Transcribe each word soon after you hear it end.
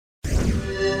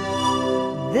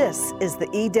This is the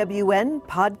EWN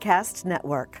Podcast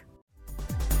Network.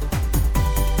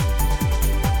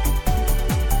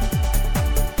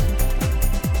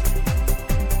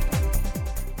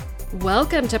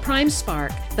 Welcome to Prime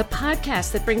Spark, the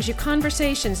podcast that brings you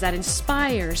conversations that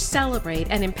inspire, celebrate,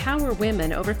 and empower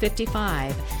women over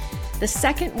 55. The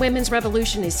second women's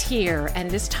revolution is here, and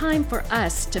it is time for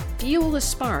us to fuel a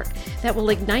spark that will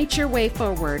ignite your way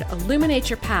forward, illuminate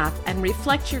your path, and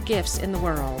reflect your gifts in the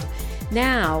world.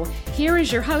 Now, here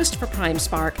is your host for Prime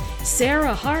Spark,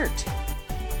 Sarah Hart.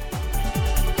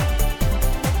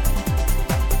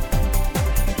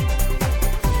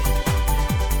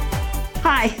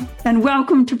 Hi, and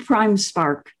welcome to Prime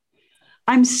Spark.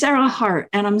 I'm Sarah Hart,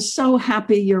 and I'm so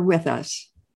happy you're with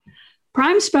us.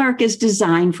 Prime Spark is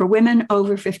designed for women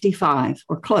over 55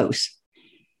 or close,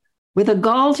 with a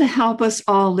goal to help us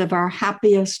all live our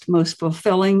happiest, most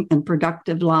fulfilling, and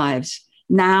productive lives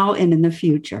now and in the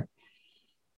future.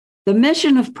 The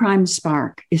mission of Prime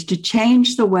Spark is to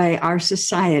change the way our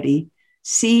society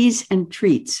sees and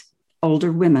treats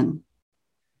older women.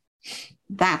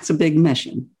 That's a big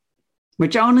mission,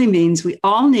 which only means we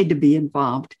all need to be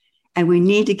involved and we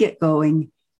need to get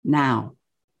going now.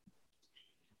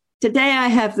 Today, I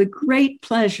have the great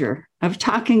pleasure of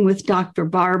talking with Dr.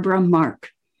 Barbara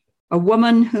Mark, a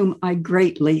woman whom I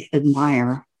greatly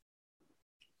admire.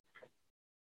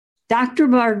 Dr.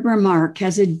 Barbara Mark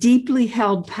has a deeply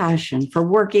held passion for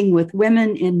working with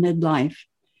women in midlife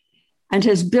and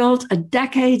has built a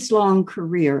decades-long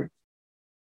career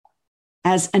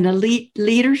as an elite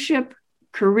leadership,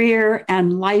 career,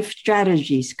 and life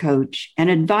strategies coach and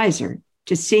advisor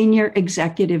to senior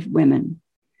executive women.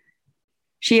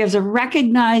 She is a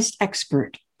recognized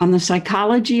expert on the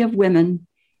psychology of women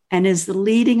and is the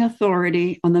leading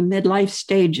authority on the midlife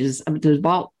stages of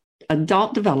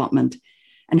adult development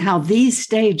and how these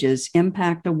stages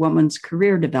impact a woman's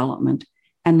career development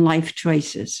and life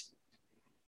choices.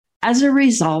 As a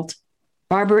result,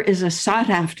 Barbara is a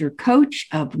sought-after coach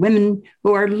of women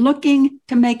who are looking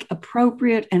to make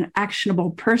appropriate and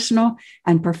actionable personal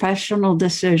and professional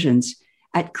decisions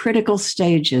at critical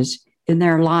stages in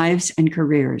their lives and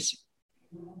careers.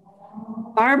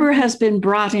 Barbara has been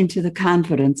brought into the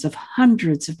confidence of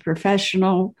hundreds of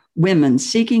professional women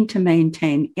seeking to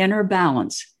maintain inner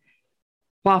balance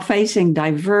while facing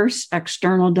diverse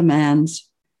external demands,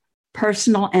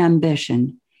 personal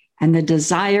ambition, and the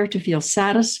desire to feel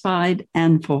satisfied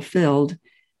and fulfilled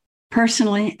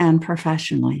personally and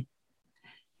professionally.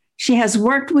 She has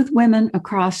worked with women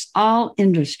across all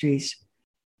industries,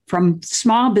 from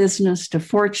small business to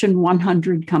Fortune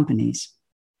 100 companies,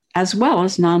 as well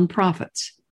as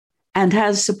nonprofits, and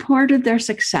has supported their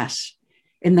success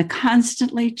in the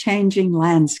constantly changing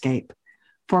landscape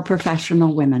for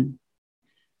professional women.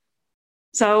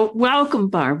 So welcome,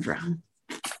 Barbara.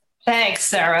 Thanks,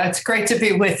 Sarah. It's great to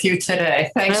be with you today.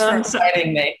 Thanks for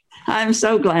inviting me. I'm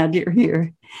so glad you're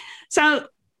here. So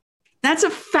that's a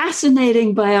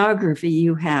fascinating biography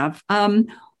you have.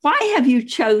 Why have you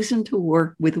chosen to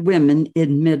work with women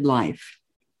in midlife?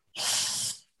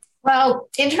 Well,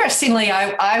 interestingly,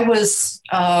 I was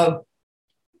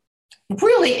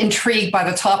really intrigued by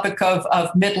the topic of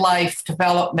midlife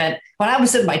development when I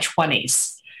was in my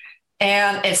 20s.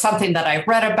 And it's something that I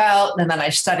read about, and then I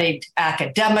studied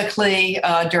academically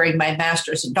during my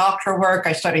master's and doctoral work.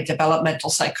 I studied developmental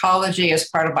psychology as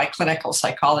part of my clinical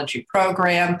psychology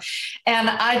program. And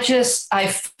I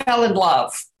fell in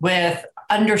love with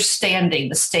understanding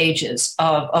the stages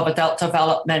of adult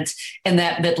development in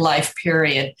that midlife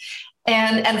period.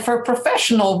 And for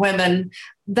professional women,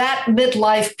 that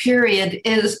midlife period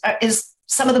is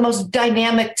some of the most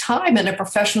dynamic time in a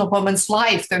professional woman's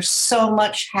life. There's so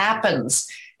much happens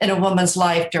in a woman's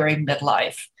life during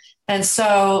midlife. And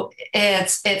so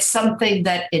it's something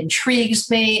that intrigues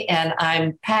me and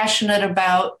I'm passionate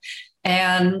about.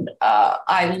 And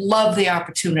I love the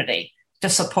opportunity to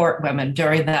support women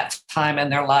during that time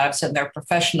in their lives and their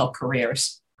professional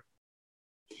careers.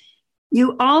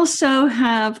 You also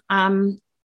have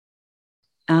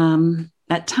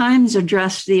at times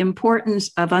addressed the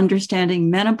importance of understanding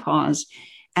menopause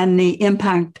and the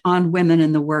impact on women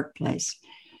in the workplace.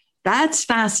 That's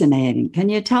fascinating. Can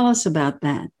you tell us about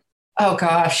that? Oh,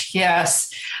 gosh,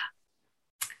 yes.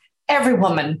 Every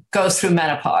woman goes through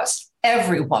menopause.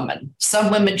 Every woman. Some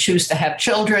women choose to have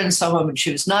children. Some women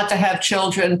choose not to have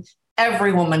children.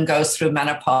 Every woman goes through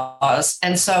menopause.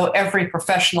 And so every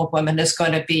professional woman is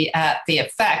going to be at the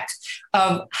effect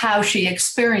of how she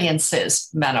experiences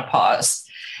menopause.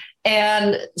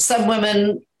 And some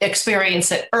women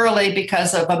experience it early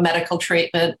because of a medical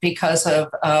treatment, because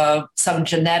of some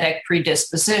genetic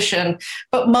predisposition.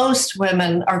 But most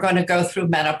women are going to go through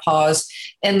menopause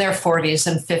in their 40s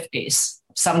and 50s,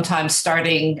 sometimes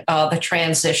starting the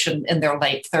transition in their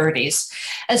late 30s.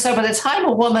 And so by the time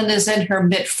a woman is in her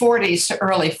mid 40s to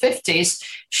early 50s,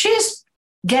 she's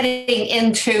getting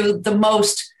into the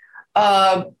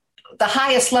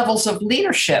highest levels of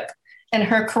leadership in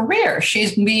her career.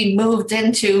 She's being moved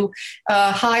into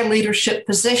high leadership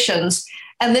positions.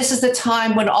 And this is the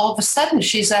time when all of a sudden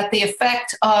she's at the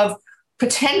effect of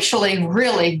potentially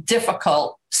really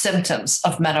difficult symptoms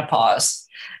of menopause.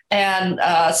 And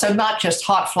so not just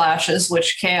hot flashes,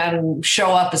 which can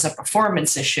show up as a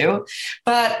performance issue,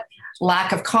 but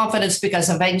lack of confidence because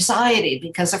of anxiety,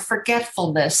 because of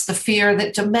forgetfulness, the fear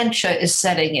that dementia is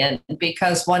setting in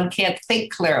because one can't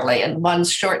think clearly and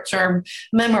one's short-term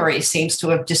memory seems to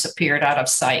have disappeared out of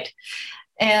sight.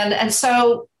 And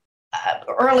so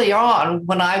early on,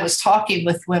 when I was talking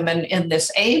with women in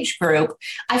this age group,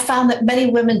 I found that many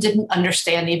women didn't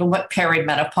understand even what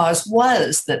perimenopause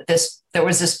was, that there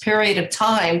was this period of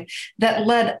time that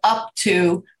led up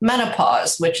to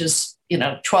menopause, which is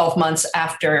 12 months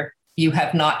after you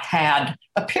have not had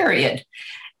a period.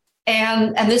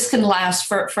 And this can last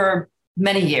for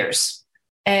many years.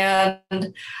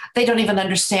 And they don't even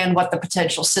understand what the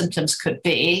potential symptoms could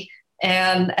be.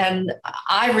 And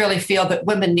I really feel that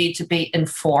women need to be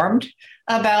informed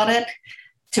about it,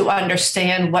 to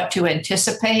understand what to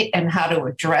anticipate and how to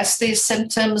address these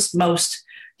symptoms most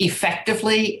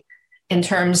effectively in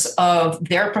terms of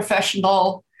their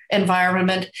professional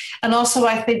environment. And also,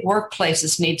 I think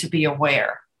workplaces need to be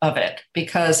aware of it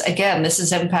because, again, this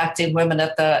is impacting women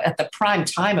at the prime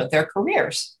time of their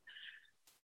careers.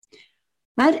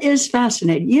 That is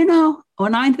fascinating.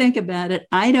 When I think about it,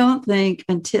 I don't think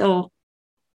until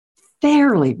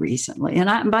fairly recently,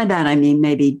 and by that I mean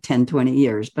maybe 10, 20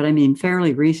 years, but I mean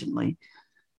fairly recently,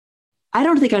 I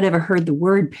don't think I'd ever heard the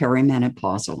word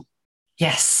perimenopausal.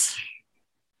 Yes.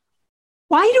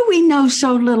 Why do we know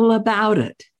so little about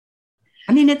it?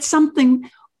 I mean, it's something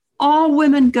all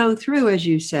women go through, as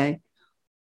you say.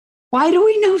 Why do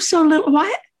we know so little?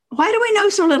 Why do we know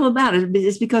so little about it?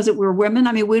 Is it because we're women?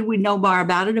 I mean, would we know more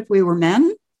about it if we were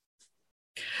men?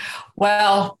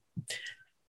 Well,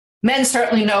 men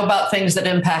certainly know about things that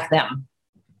impact them.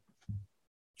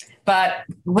 But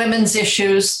women's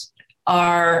issues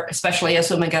are, especially as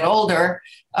women get older,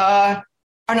 are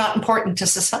not important to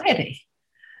society.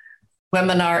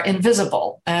 Women are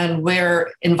invisible, and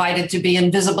we're invited to be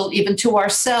invisible even to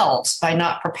ourselves by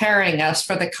not preparing us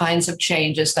for the kinds of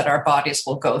changes that our bodies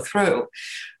will go through.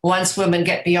 Once women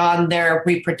get beyond their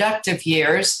reproductive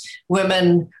years,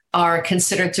 women are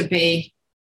considered to be,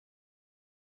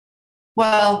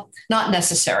 well, not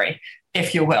necessary,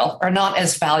 if you will, or not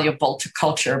as valuable to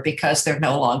culture because they're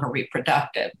no longer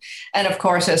reproductive. And of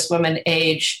course, as women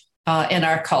age, in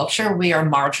our culture, we are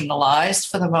marginalized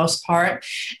for the most part.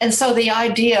 And so the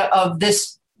idea of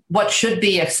this, what should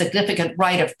be a significant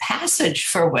rite of passage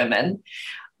for women,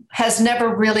 has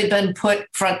never really been put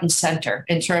front and center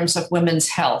in terms of women's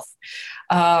health.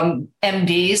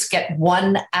 MDs get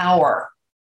 1 hour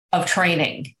of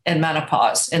training in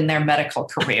menopause in their medical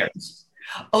careers.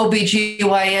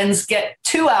 OBGYNs get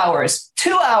 2 hours.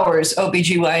 2 hours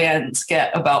OBGYNs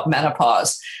get about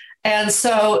menopause. And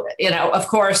so, of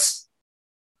course,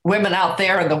 women out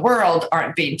there in the world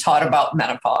aren't being taught about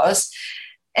menopause.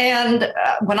 And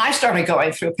when I started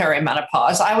going through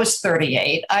perimenopause, I was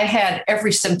 38. I had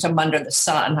every symptom under the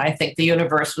sun. I think the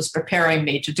universe was preparing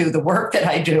me to do the work that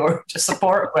I do to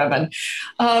support women.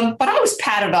 But I was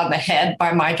patted on the head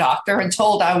by my doctor and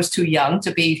told I was too young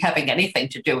to be having anything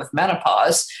to do with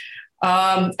menopause,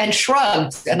 and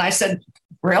shrugged. And I said,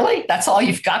 really? That's all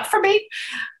you've got for me?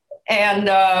 And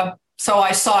so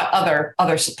I sought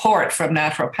other support from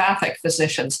naturopathic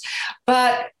physicians.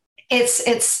 But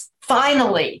it's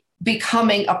finally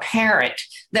becoming apparent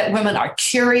that women are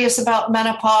curious about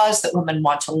menopause, that women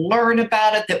want to learn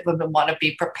about it, that women want to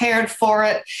be prepared for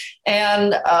it.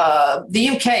 And the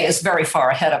UK is very far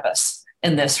ahead of us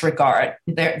in this regard.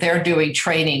 They're doing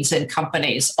trainings in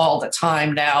companies all the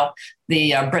time now.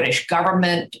 The British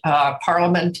government,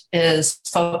 Parliament is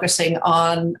focusing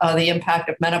on the impact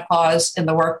of menopause in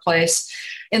the workplace.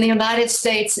 In the United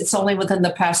States, it's only within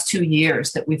the past 2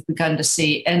 years that we've begun to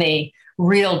see any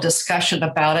real discussion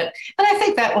about it. And I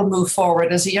think that will move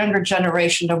forward as a younger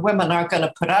generation of women aren't going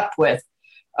to put up with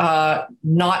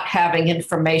not having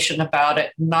information about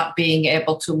it, not being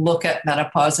able to look at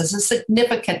menopause as a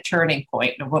significant turning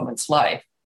point in a woman's life.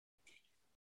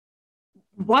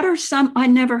 what are some, I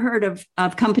never heard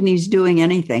of companies doing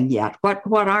anything yet.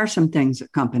 What are some things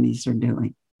that companies are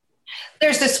doing?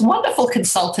 There's this wonderful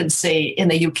consultancy in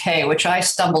the UK, which I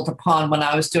stumbled upon when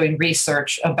I was doing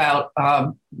research about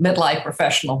midlife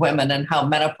professional women and how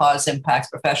menopause impacts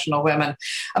professional women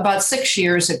about 6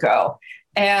 years ago.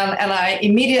 And I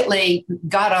immediately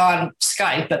got on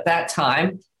Skype at that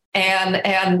time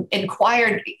and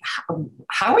inquired,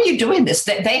 how are you doing this?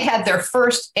 They had their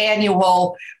first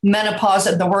annual Menopause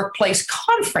in the Workplace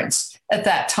conference at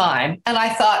that time. And I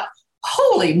thought,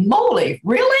 holy moly,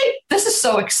 really? This is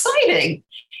so exciting.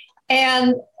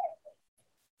 And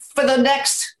for the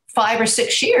next 5 or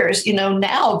 6 years,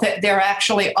 now that they're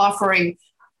actually offering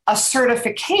a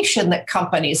certification that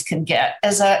companies can get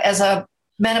as a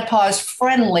menopause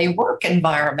friendly work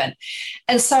environment.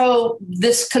 And so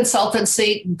this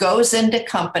consultancy goes into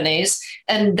companies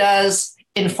and does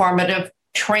informative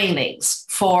trainings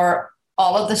for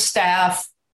all of the staff,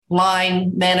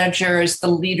 line managers, the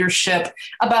leadership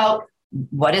about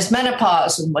what is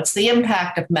menopause and what's the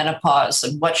impact of menopause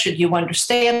and what should you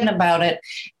understand about it,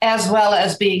 as well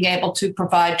as being able to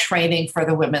provide training for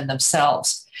the women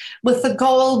themselves, with the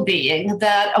goal being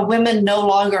that a woman no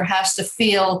longer has to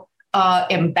feel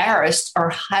embarrassed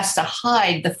or has to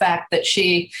hide the fact that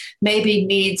she maybe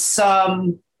needs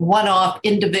some one-off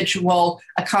individual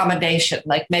accommodation,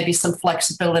 like maybe some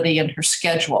flexibility in her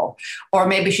schedule, or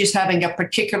maybe she's having a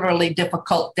particularly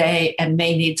difficult day and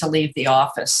may need to leave the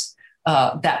office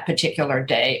that particular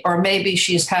day, or maybe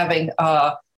she's having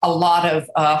a lot of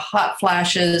hot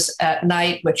flashes at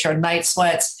night, which are night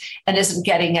sweats, and isn't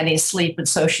getting any sleep. And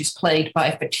so she's plagued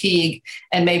by fatigue,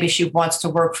 and maybe she wants to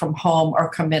work from home or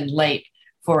come in late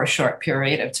for a short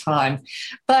period of time.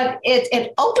 But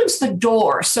it opens the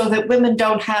door so that women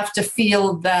don't have to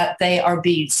feel that they are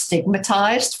being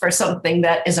stigmatized for something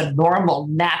that is a normal,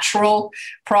 natural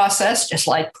process, just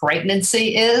like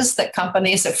pregnancy is, that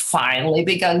companies have finally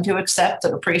begun to accept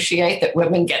and appreciate that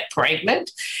women get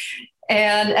pregnant.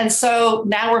 And so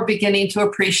now we're beginning to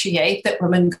appreciate that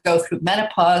women go through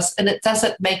menopause, and it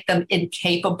doesn't make them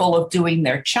incapable of doing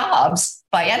their jobs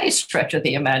by any stretch of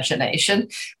the imagination,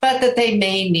 but that they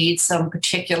may need some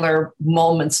particular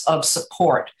moments of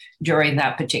support during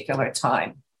that particular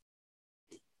time.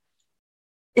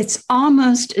 It's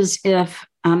almost as if,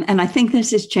 and I think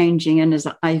this is changing, and as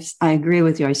I agree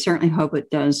with you, I certainly hope it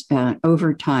does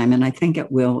over time, and I think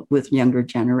it will with younger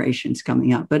generations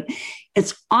coming up, but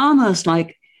it's almost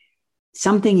like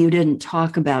something you didn't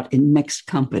talk about in mixed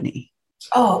company.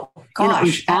 Oh,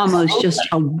 gosh. It's almost just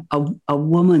a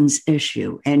woman's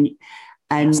issue, and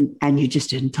you just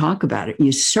didn't talk about it.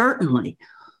 You certainly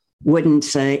wouldn't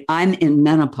say, I'm in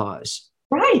menopause.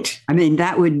 Right. I mean,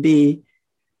 that would be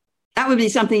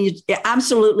something you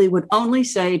absolutely would only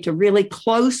say to really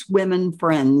close women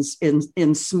friends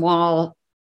in small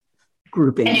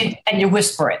grouping. And you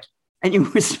whisper it. And you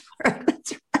whisper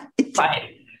it. That's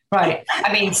right. Right.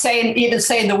 I mean, even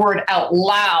saying the word out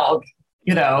loud,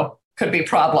 could be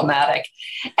problematic.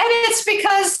 And it's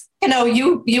because,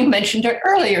 you mentioned it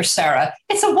earlier, Sarah,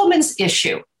 it's a woman's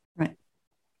issue.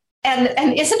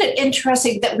 And isn't it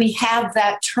interesting that we have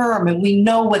that term and we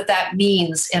know what that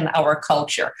means in our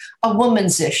culture? A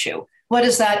woman's issue. What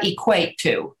does that equate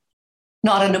to?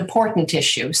 Not an important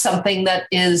issue, something that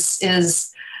is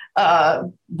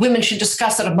women should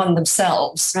discuss it among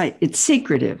themselves. Right. It's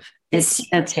secretive.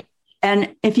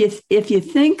 And if you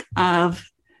think of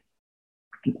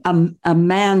a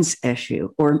man's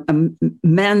issue or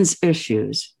men's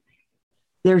issues,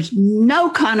 there's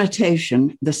no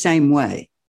connotation the same way.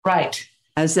 Right.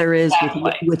 As there is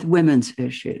with women's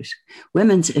issues.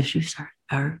 Women's issues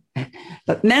are,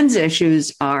 but men's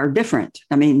issues are different.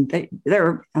 I mean,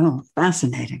 they're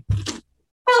fascinating.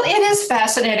 Well, it is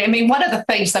fascinating. I mean, one of the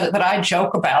things that I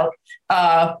joke about,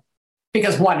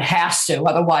 because one has to,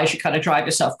 otherwise you kind of drive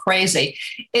yourself crazy,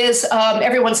 is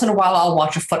every once in a while I'll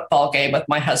watch a football game with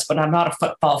my husband. I'm not a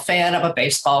football fan. I'm a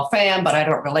baseball fan, but I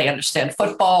don't really understand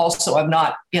football. So I'm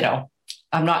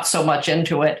not so much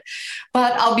into it,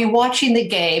 but I'll be watching the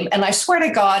game. And I swear to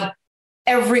God,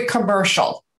 every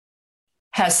commercial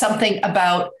has something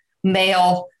about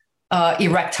male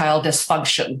erectile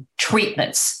dysfunction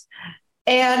treatments.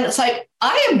 And it's like,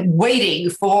 I am waiting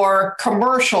for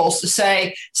commercials to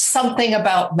say something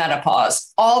about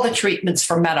menopause, all the treatments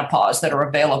for menopause that are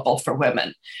available for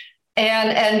women.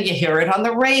 And you hear it on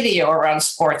the radio or on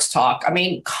sports talk. I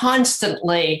mean,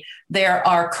 constantly there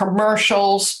are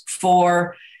commercials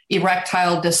for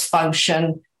erectile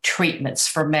dysfunction treatments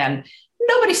for men.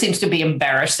 Nobody seems to be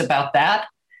embarrassed about that.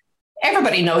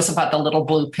 Everybody knows about the little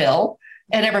blue pill,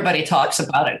 and everybody talks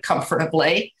about it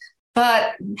comfortably.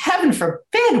 But heaven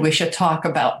forbid we should talk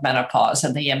about menopause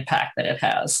and the impact that it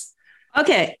has.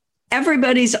 Okay,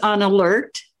 everybody's on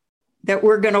alert that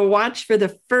we're going to watch for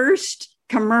the first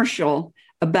commercial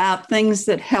about things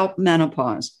that help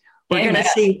menopause. We're going to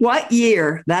see what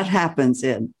year that happens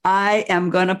in. I am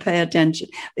going to pay attention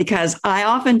because I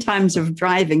oftentimes am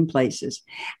driving places.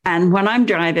 And when I'm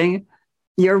driving,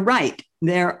 you're right.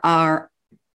 There are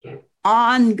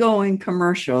ongoing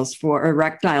commercials for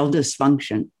erectile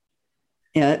dysfunction,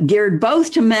 geared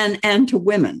both to men and to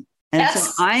women. And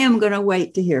so I am going to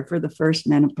wait to hear for the first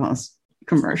menopause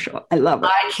commercial. I love it.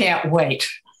 I can't wait.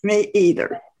 Me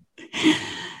either.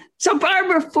 So,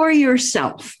 Barbara, for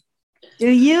yourself, do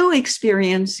you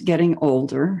experience getting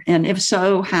older? And if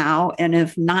so, how? And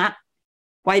if not,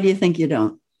 why do you think you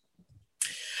don't?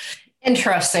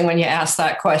 Interesting when you ask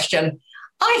that question.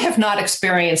 I have not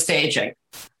experienced aging.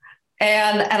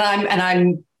 And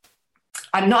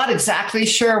I'm not exactly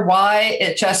sure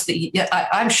why.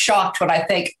 I'm shocked when I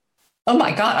think, oh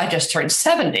my God, I just turned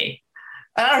 70.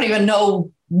 I don't even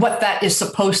know what that is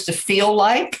supposed to feel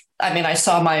like. I mean, I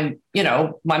saw my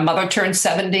mother turn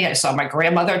 70. I saw my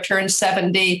grandmother turn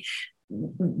 70.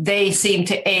 They seem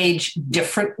to age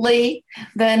differently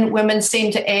than women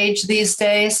seem to age these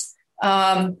days.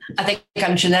 I think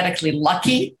I'm genetically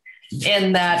lucky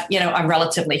in that, I'm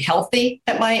relatively healthy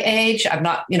at my age. I'm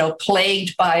not,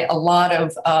 plagued by a lot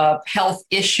of health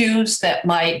issues that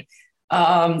might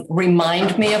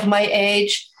remind me of my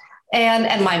age.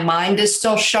 And my mind is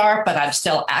still sharp, but I'm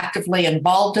still actively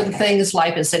involved in things.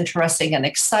 Life is interesting and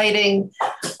exciting.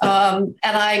 And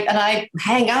I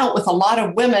hang out with a lot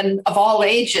of women of all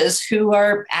ages who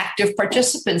are active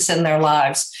participants in their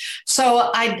lives.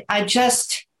 So I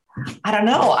don't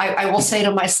know. I will say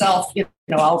to myself,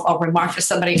 I'll remark to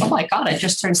somebody, oh my God, I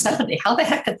just turned 70. How the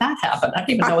heck did that happen? I don't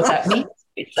even know what that means to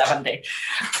be 70.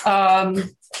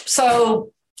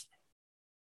 So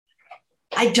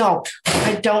I don't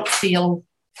feel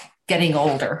getting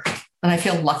older, and I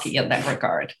feel lucky in that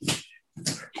regard.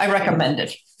 I recommend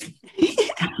it.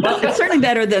 Well, it's certainly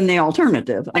better than the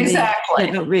alternative.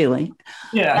 Exactly. Really.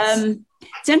 Yes.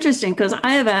 It's interesting because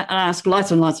I have asked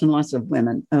lots and lots and lots of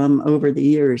women over the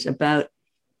years about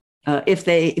if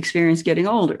they experience getting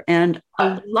older. And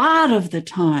a lot of the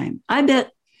time, I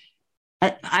bet,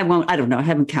 I don't know, I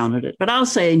haven't counted it, but I'll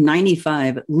say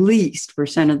 95 at least %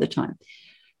 of the time.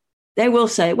 They will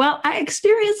say, well, I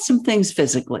experienced some things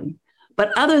physically,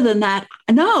 but other than that,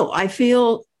 no, I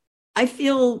feel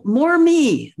more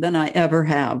me than I ever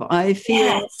have. I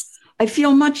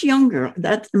feel much younger.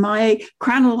 That my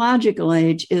chronological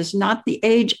age is not the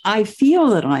age I feel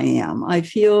that I am. I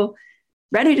feel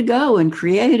ready to go and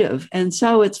creative. And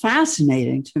so it's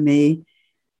fascinating to me.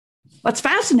 What's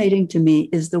fascinating to me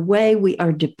is the way we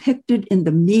are depicted in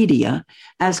the media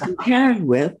as compared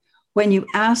with when you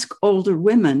ask older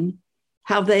women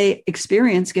how they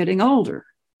experience getting older.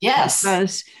 Yes.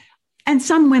 And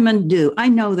some women do. I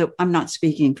know that I'm not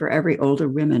speaking for every older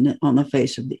woman on the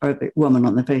face of the woman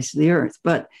on the face of the earth,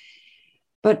 but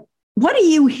what do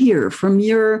you hear from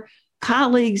your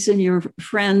colleagues and your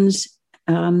friends,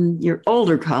 your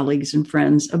older colleagues and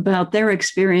friends about their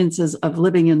experiences of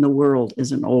living in the world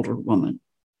as an older woman?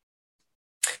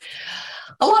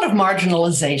 A lot of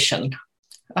marginalization.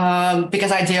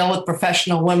 Because I deal with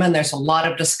professional women, there's a lot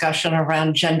of discussion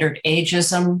around gendered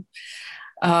ageism.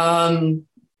 I'll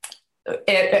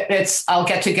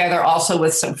get together also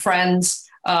with some friends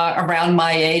around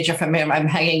my age if I'm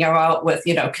hanging out with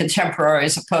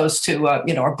contemporaries opposed to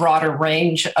a broader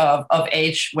range of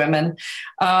age women.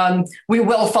 We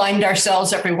will find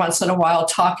ourselves every once in a while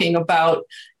talking about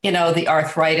the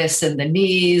arthritis in the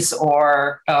knees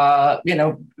or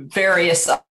various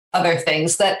other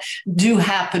things that do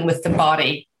happen with the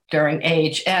body during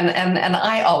age. And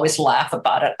I always laugh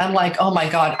about it. I'm like, oh my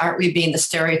God, aren't we being the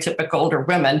stereotypical older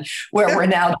women where we're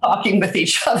now talking with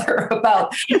each other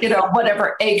about,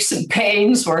 whatever aches and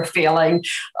pains we're feeling,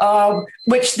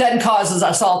 which then causes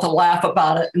us all to laugh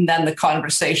about it. And then the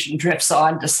conversation drifts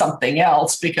on to something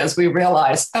else because we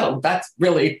realize, oh,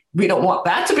 we don't want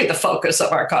that to be the focus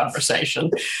of our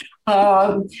conversation.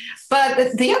 But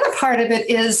the other part of it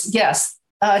is, yes,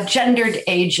 gendered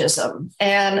ageism,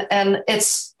 and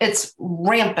it's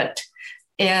rampant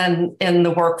in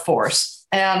the workforce,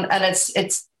 and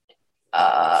it's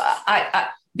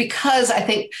because I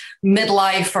think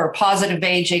midlife or positive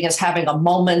aging is having a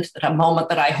moment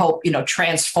that I hope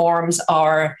transforms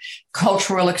our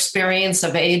cultural experience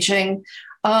of aging.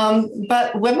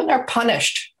 But women are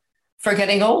punished for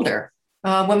getting older.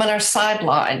 Women are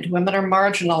sidelined. Women are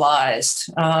marginalized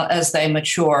as they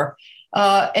mature.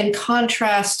 in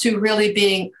contrast to really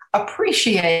being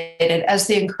appreciated as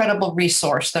the incredible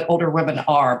resource that older women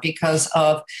are because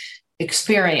of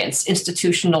experience,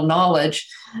 institutional knowledge,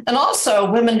 and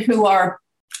also women who are,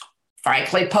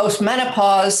 frankly,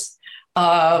 post-menopause.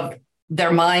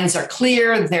 Their minds are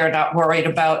clear. They're not worried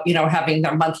about, having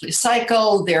their monthly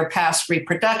cycle. They're past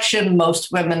reproduction.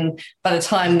 Most women, by the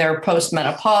time they're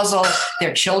postmenopausal,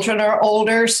 their children are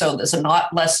older, so there's a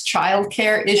lot less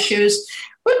childcare issues.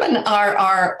 Women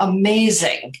are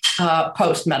amazing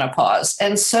post-menopause.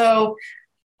 And so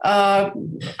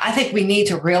I think we need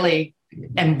to really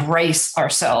embrace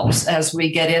ourselves as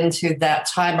we get into that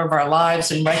time of our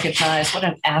lives and recognize what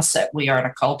an asset we are to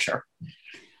culture.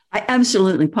 I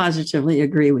absolutely, positively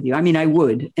agree with you. I mean, I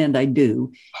would, and I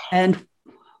do. And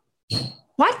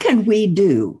what can we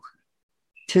do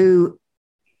to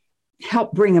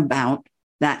help bring about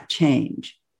that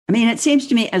change? I mean, it seems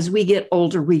to me as we get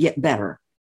older, we get better.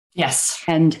 Yes.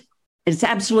 And it's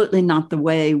absolutely not the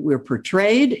way we're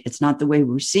portrayed. It's not the way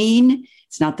we're seen.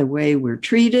 It's not the way we're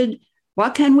treated.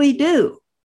 What can we do?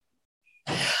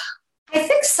 I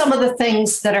think some of the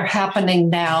things that are happening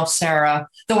now, Sarah,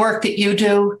 the work that you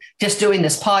do, just doing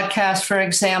this podcast, for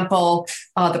example,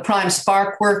 the Prime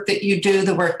Spark work that you do,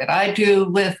 the work that I do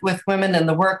with women in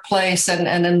the workplace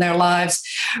and in their lives,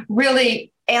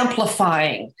 really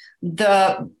amplifying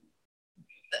the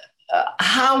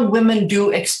how women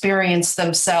do experience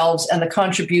themselves and the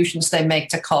contributions they make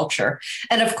to culture.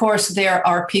 And of course, there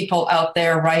are people out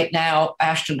there right now,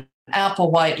 Ashton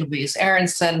Applewhite, Louise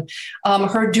Aronson, who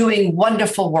are doing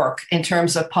wonderful work in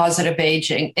terms of positive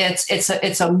aging.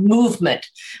 It's a movement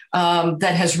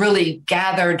that has really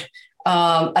gathered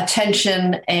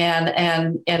attention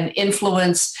and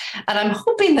influence. And I'm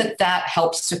hoping that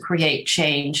helps to create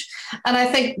change. And I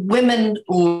think women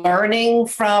learning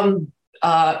from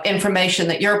information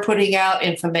that you're putting out,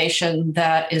 information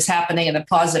that is happening in the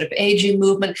positive aging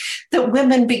movement, that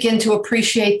women begin to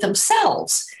appreciate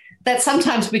themselves, that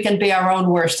sometimes we can be our own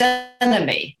worst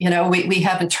enemy. We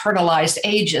have internalized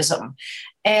ageism.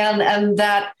 And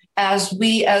that as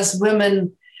we as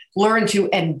women learn to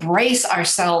embrace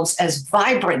ourselves as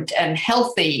vibrant and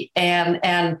healthy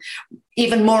and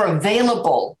even more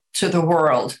available to the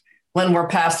world when we're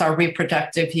past our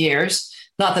reproductive years,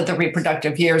 not that the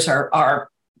reproductive years are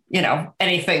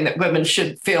anything that women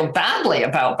should feel badly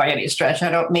about by any stretch.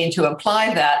 I don't mean to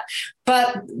imply that.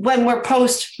 But when we're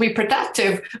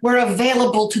post-reproductive, we're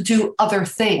available to do other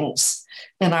things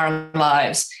in our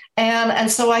lives. And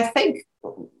so I think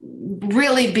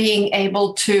really being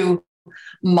able to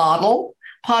model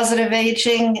positive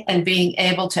aging and being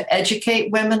able to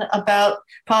educate women about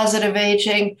positive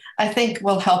aging, I think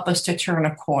will help us to turn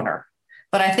a corner.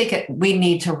 But I think we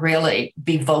need to really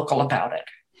be vocal about it.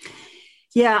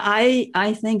 Yeah,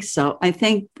 I think so. I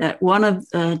think that one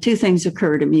of two things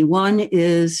occur to me. One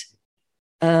is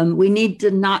we need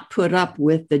to not put up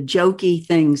with the jokey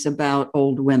things about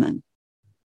old women.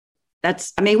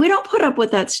 We don't put up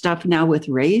with that stuff now with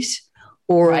race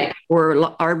or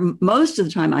most of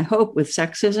the time, I hope, with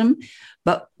sexism,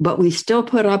 but we still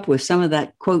put up with some of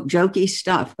that, quote, jokey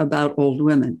stuff about old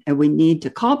women. And we need to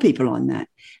call people on that.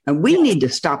 And we need to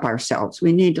stop ourselves.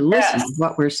 We need to listen to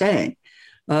what we're saying.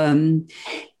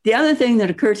 The other thing that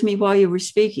occurred to me while you were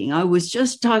speaking, I was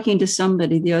just talking to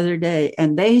somebody the other day,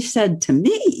 and they said to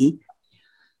me,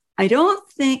 I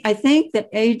think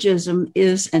that ageism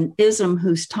is an ism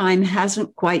whose time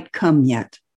hasn't quite come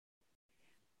yet.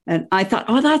 And I thought,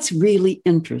 that's really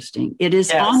interesting. It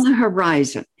is on the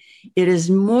horizon. It is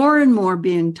more and more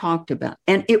being talked about,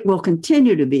 and it will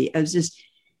continue to be as this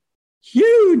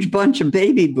huge bunch of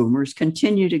baby boomers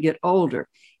continue to get older.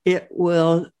 It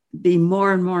will be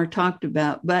more and more talked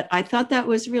about. But I thought that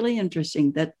was really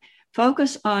interesting, that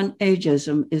focus on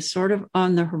ageism is sort of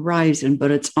on the horizon,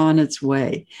 but it's on its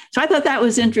way. So I thought that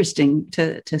was interesting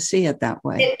to see it that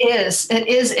way. It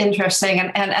is interesting.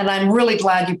 And I'm really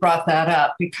glad you brought that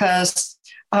up because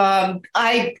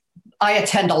I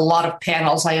attend a lot of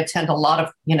panels. I attend a lot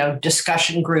of,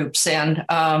 discussion groups, and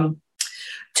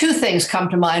two things come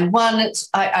to mind. One is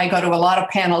I go to a lot of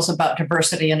panels about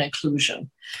diversity and inclusion.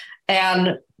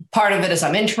 And part of it is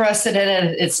I'm interested in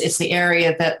it. It's the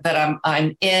area that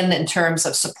I'm in terms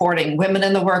of supporting women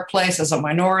in the workplace as a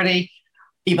minority,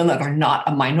 even though they're not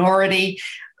a minority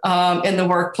in the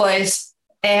workplace.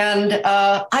 And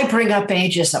I bring up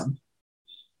ageism.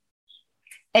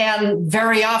 And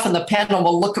very often the panel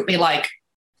will look at me like,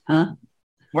 huh?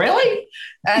 Really?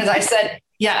 As I said,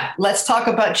 yeah, let's talk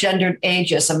about gendered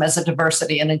ageism as a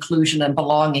diversity and inclusion and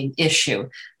belonging issue,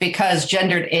 because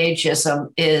gendered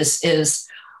ageism is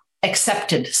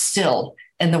accepted still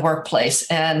in the workplace.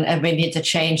 And we need to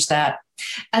change that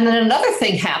And then another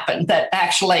thing happened that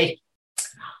actually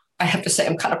I have to say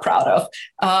I'm kind of proud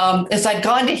of, is I'd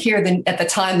gone to hear at the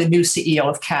time the new CEO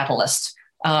of Catalyst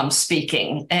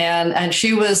speaking, and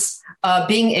she was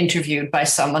being interviewed by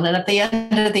someone. And at the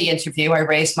end of the interview, I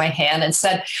raised my hand and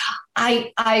said,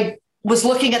 I was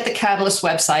looking at the Catalyst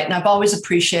website, and I've always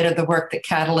appreciated the work that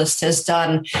Catalyst has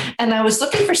done. And I was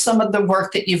looking for some of the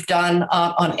work that you've done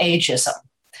on ageism.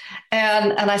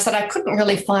 And I said, I couldn't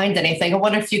really find anything. I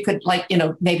wonder if you could,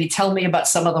 maybe tell me about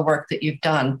some of the work that you've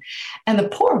done. And the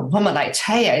poor woman, I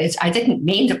tell you, I didn't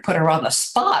mean to put her on the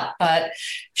spot, but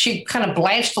she kind of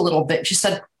blanched a little bit. She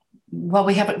said, well,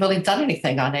 we haven't really done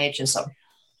anything on ageism.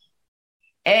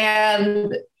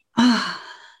 And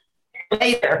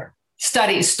later,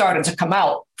 studies started to come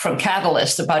out from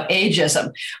Catalyst about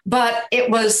ageism, but it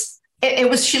was,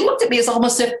 she looked at me as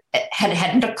almost if it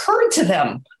hadn't occurred to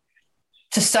them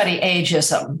to study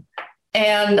ageism.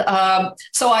 And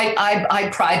so I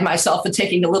pride myself in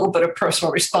taking a little bit of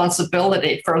personal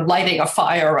responsibility for lighting a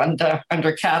fire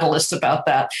under Catalyst about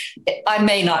that. I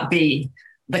may not be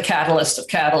the catalyst of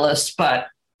Catalyst, but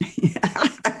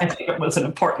I think it was an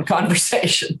important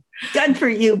conversation. Good for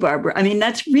you, Barbara. I mean,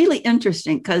 that's really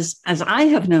interesting because as I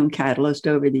have known Catalyst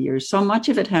over the years, so much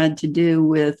of it had to do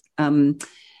with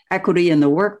equity in the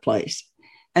workplace.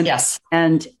 And, yes.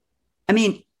 And I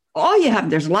mean,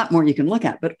 there's a lot more you can look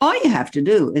at, but all you have to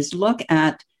do is look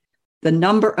at the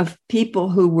number of people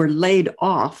who were laid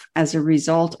off as a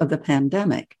result of the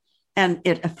pandemic. And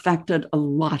it affected a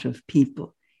lot of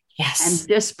people. Yes. And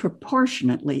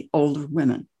disproportionately older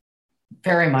women.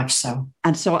 Very much so.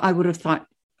 And so I would have thought,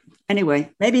 anyway,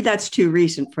 maybe that's too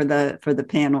recent for the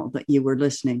panel that you were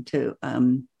listening to.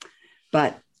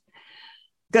 But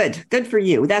good for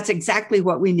you. That's exactly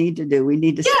what we need to do. We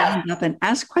need to stand up and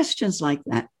ask questions like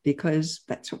that because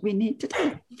that's what we need to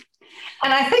do.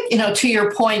 And I think, to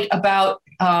your point about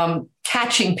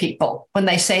catching people when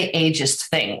they say ageist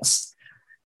things,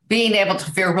 being able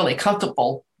to feel really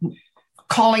comfortable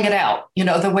calling it out,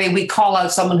 the way we call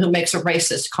out someone who makes a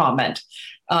racist comment,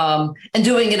 and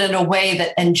doing it in a way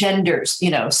that engenders,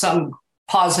 some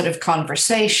positive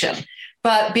conversation,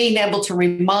 but being able to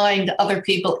remind other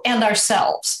people and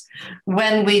ourselves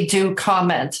when we do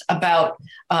comment about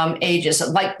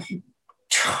ageism, like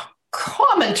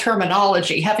common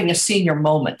terminology, having a senior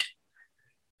moment.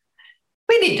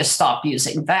 We need to stop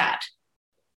using that.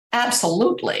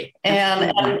 Absolutely.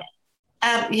 And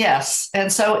yes.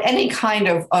 And so any kind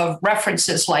of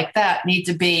references like that need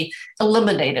to be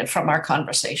eliminated from our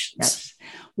conversations. Yes.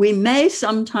 We may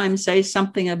sometimes say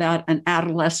something about an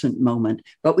adolescent moment,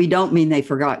 but we don't mean they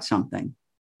forgot something.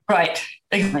 Right.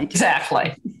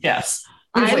 Exactly. Yes.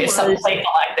 Usually it's some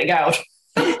playful acting out.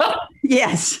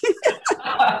 Yes.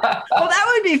 Well,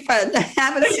 that would be fun to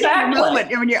have a senior moment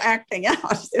when you're acting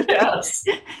out. Yes.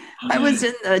 I was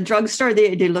in the drugstore the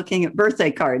other day looking at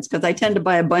birthday cards because I tend to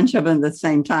buy a bunch of them at the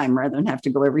same time rather than have to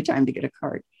go every time to get a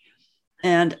card.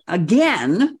 And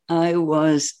again, I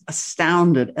was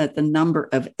astounded at the number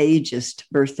of ageist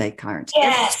birthday cards.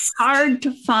 Yes. It's hard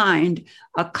to find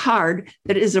a card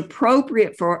that is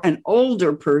appropriate for an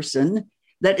older person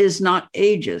that is not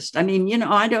ageist. I mean,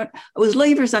 I was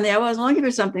looking for something. I wasn't looking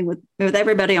for something with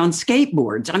everybody on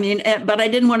skateboards. I mean, but I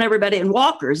didn't want everybody in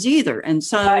walkers either. And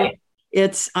so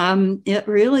it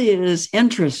really is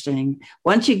interesting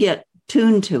once you get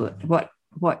tuned to it, what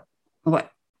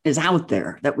is out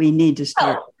there that we need to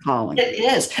start calling. It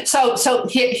is. So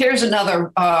here's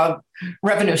another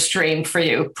revenue stream for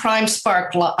you. Prime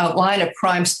Spark, a line of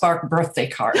Prime Spark birthday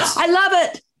cards. I love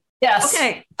it. Yes.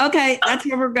 Okay. That's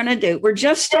what we're going to do. We're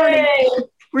just starting.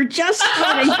 We're just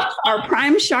starting our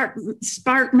Prime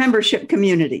Spark membership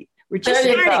community. We're just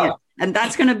starting it. And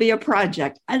that's going to be a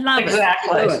project. I love it.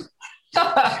 Exactly.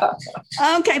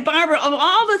 Okay, Barbara, of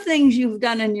all the things you've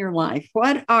done in your life,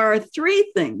 what are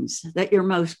 3 things that you're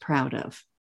most proud of?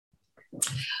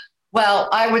 Well,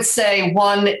 I would say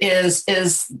one is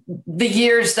the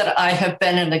years that I have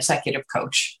been an executive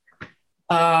coach.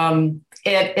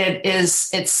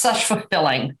 It's such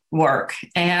fulfilling work.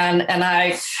 And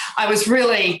I was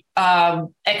really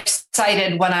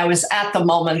excited when I was at the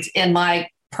moment in my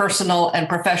personal and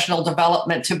professional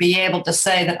development to be able to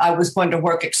say that I was going to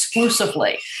work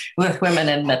exclusively with women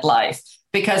in midlife.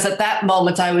 Because at that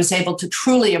moment, I was able to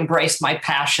truly embrace my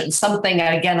passion, something,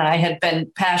 again, I had been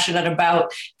passionate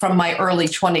about from my early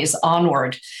 20s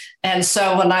onward. And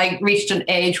so when I reached an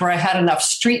age where I had enough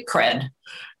street cred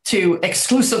to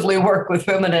exclusively work with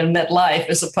women in midlife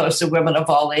as opposed to women of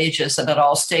all ages and at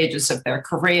all stages of their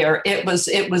career. It was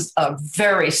a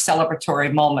very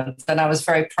celebratory moment, and I was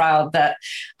very proud that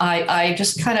I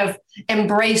just kind of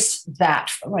embraced that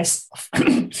for myself.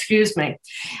 Excuse me.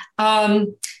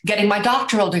 Getting my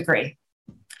doctoral degree.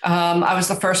 I was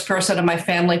the first person in my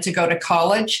family to go to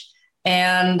college.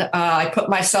 And I put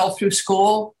myself through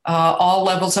school, all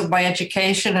levels of my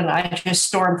education, and I just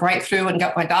stormed right through and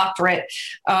got my doctorate,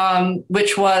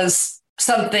 which was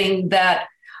something that,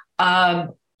 I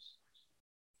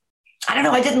don't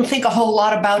know, I didn't think a whole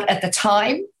lot about at the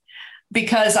time,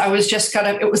 because I was just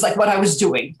it was like what I was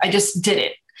doing. I just did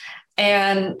it.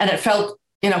 And it felt,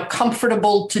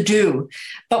 comfortable to do.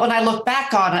 But when I look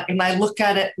back on it and I look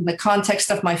at it in the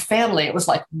context of my family, it was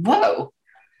like, whoa,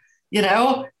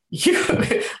 look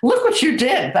what you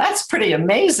did. That's pretty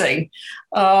amazing.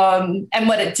 And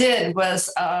what it did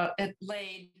was it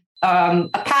laid a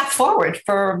path forward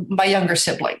for my younger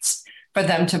siblings, for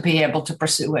them to be able to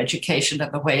pursue education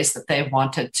in the ways that they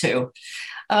wanted to.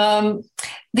 The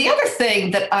other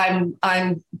thing that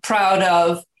I'm proud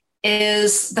of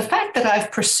is the fact that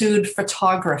I've pursued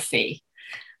photography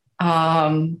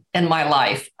in my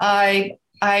life. I'm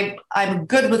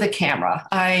good with a camera.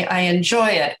 I enjoy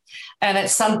it. And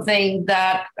it's something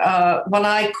that when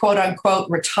I quote unquote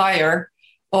retire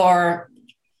or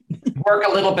work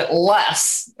a little bit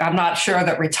less, I'm not sure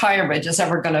that retirement is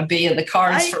ever going to be in the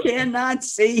cards. I cannot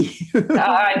see you.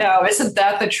 I know. Isn't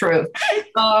that the truth?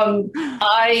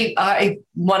 I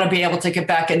want to be able to get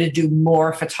back and to do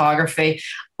more photography.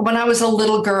 When I was a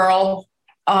little girl,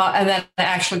 and then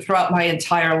actually throughout my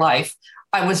entire life,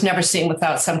 I was never seen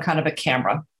without some kind of a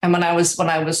camera. And when I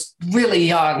was really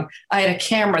young, I had a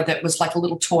camera that was like a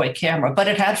little toy camera, but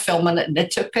it had film in it and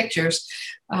it took pictures.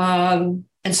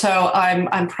 And so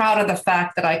I'm proud of the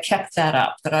fact that I kept that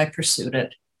up, that I pursued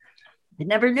it. I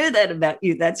never knew that about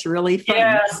you. That's really fun.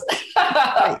 Yes.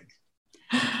 Right.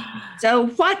 So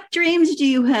what dreams do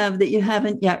you have that you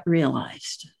haven't yet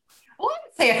realized? Well, I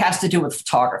would say it has to do with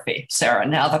photography, Sarah,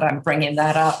 now that I'm bringing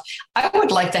that up. I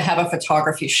would like to have a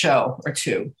photography show or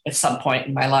two at some point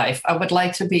in my life. I would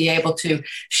like to be able to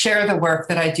share the work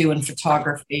that I do in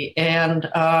photography and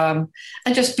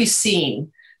just be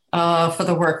seen for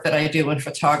the work that I do in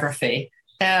photography.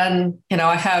 And,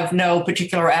 I have no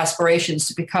particular aspirations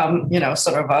to become,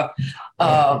 sort of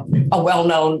a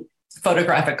well-known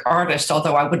photographic artist,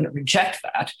 although I wouldn't reject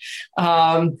that.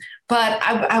 But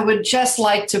I would just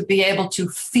like to be able to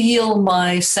feel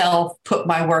myself put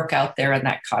my work out there in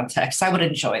that context. I would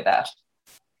enjoy that.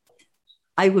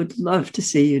 I would love to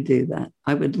see you do that.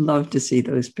 I would love to see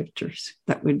those pictures.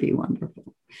 That would be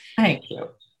wonderful. Thank you.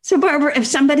 So, Barbara, if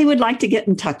somebody would like to get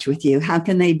in touch with you, how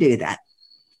can they do that?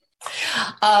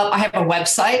 I have a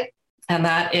website, and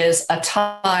that is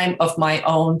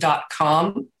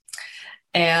atimeofmyown.com.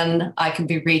 And I can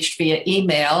be reached via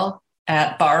email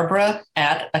at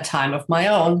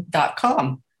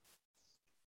barbara@atimeofmyown.com.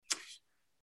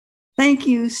 Thank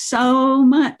you so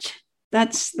much.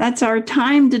 That's our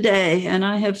time today. And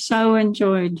I have so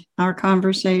enjoyed our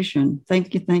conversation.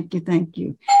 Thank you, thank you, thank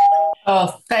you.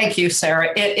 Oh, thank you,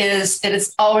 Sarah. It is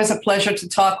always a pleasure to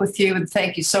talk with you. And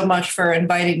thank you so much for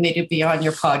inviting me to be on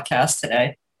your podcast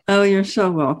today. Oh, you're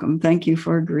so welcome. Thank you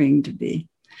for agreeing to be.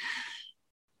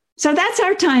 So that's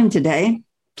our time today.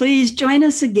 Please join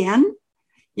us again.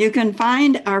 You can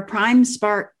find our Prime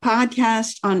Spark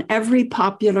podcast on every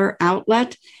popular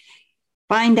outlet.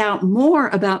 Find out more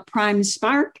about Prime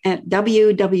Spark at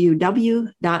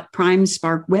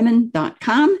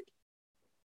www.primesparkwomen.com.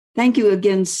 Thank you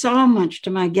again so much to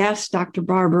my guest, Dr.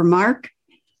 Barbara Mark.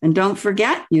 And don't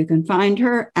forget, you can find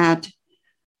her at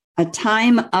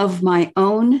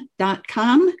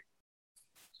atimeofmyown.com.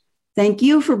 Thank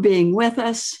you for being with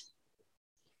us.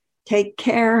 Take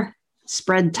care,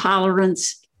 spread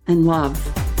tolerance and love.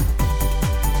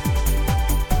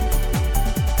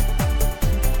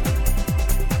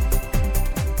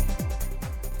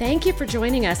 Thank you for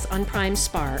joining us on Prime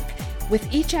Spark.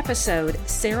 With each episode,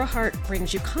 Sarah Hart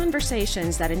brings you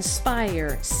conversations that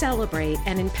inspire, celebrate,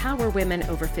 and empower women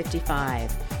over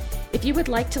 55. If you would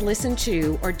like to listen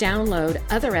to or download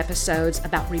other episodes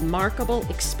about remarkable,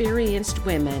 experienced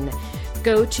women,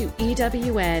 go to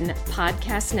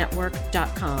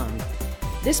ewnpodcastnetwork.com.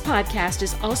 This podcast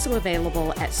is also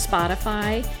available at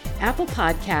Spotify, Apple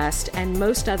Podcast, and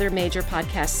most other major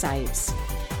podcast sites.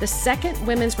 The second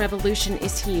women's revolution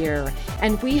is here,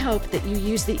 and we hope that you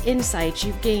use the insights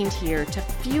you've gained here to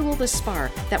fuel the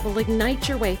spark that will ignite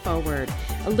your way forward,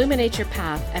 illuminate your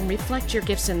path, and reflect your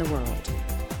gifts in the world.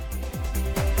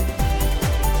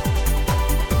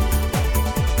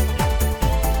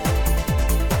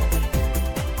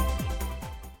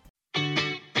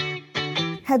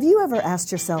 Have you ever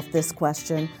asked yourself this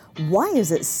question? Why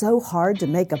is it so hard to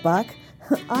make a buck?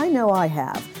 I know I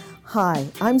have. Hi,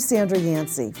 I'm Sandra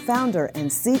Yancey, founder and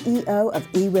CEO of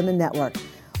eWomen Network.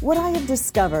 What I have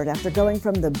discovered after going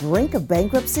from the brink of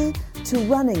bankruptcy to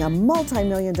running a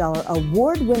multi-million-dollar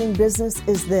award-winning business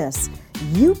is this.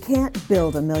 You can't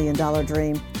build a million-dollar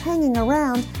dream hanging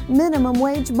around minimum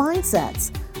wage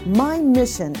mindsets. My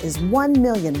mission is 1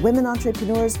 million women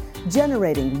entrepreneurs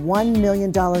generating $1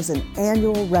 million in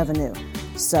annual revenue.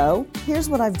 So here's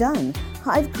what I've done.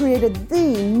 I've created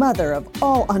the mother of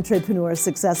all entrepreneur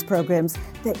success programs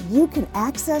that you can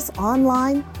access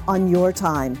online on your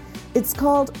time. It's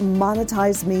called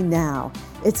Monetize Me Now.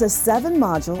 It's a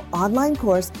 7-module online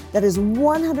course that is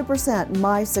 100%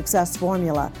 my success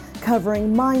formula,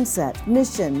 covering mindset,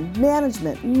 mission,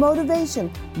 management,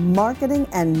 motivation, marketing,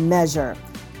 and measure.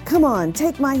 Come on,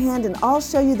 take my hand and I'll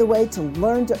show you the way to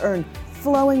learn to earn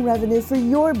flowing revenue for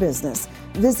your business.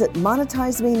 Visit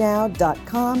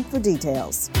monetizemenow.com for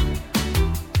details.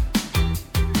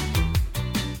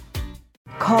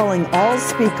 Calling all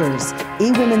speakers,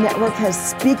 eWomen Network has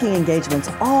speaking engagements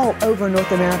all over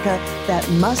North America that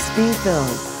must be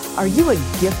filled. Are you a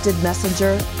gifted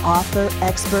messenger, author,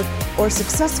 expert, or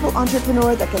successful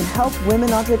entrepreneur that can help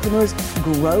women entrepreneurs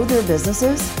grow their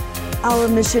businesses? Our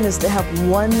mission is to help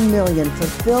 1 million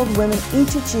fulfilled women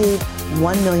each achieve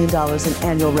 $1 million in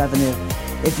annual revenue.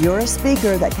 If you're a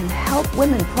speaker that can help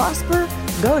women prosper,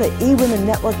 go to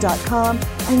eWomenNetwork.com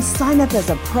and sign up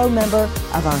as a pro member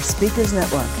of our Speakers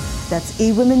Network. That's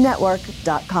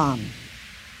eWomenNetwork.com.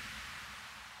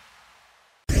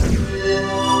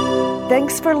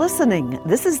 Thanks for listening.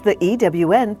 This is the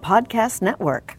EWN Podcast Network.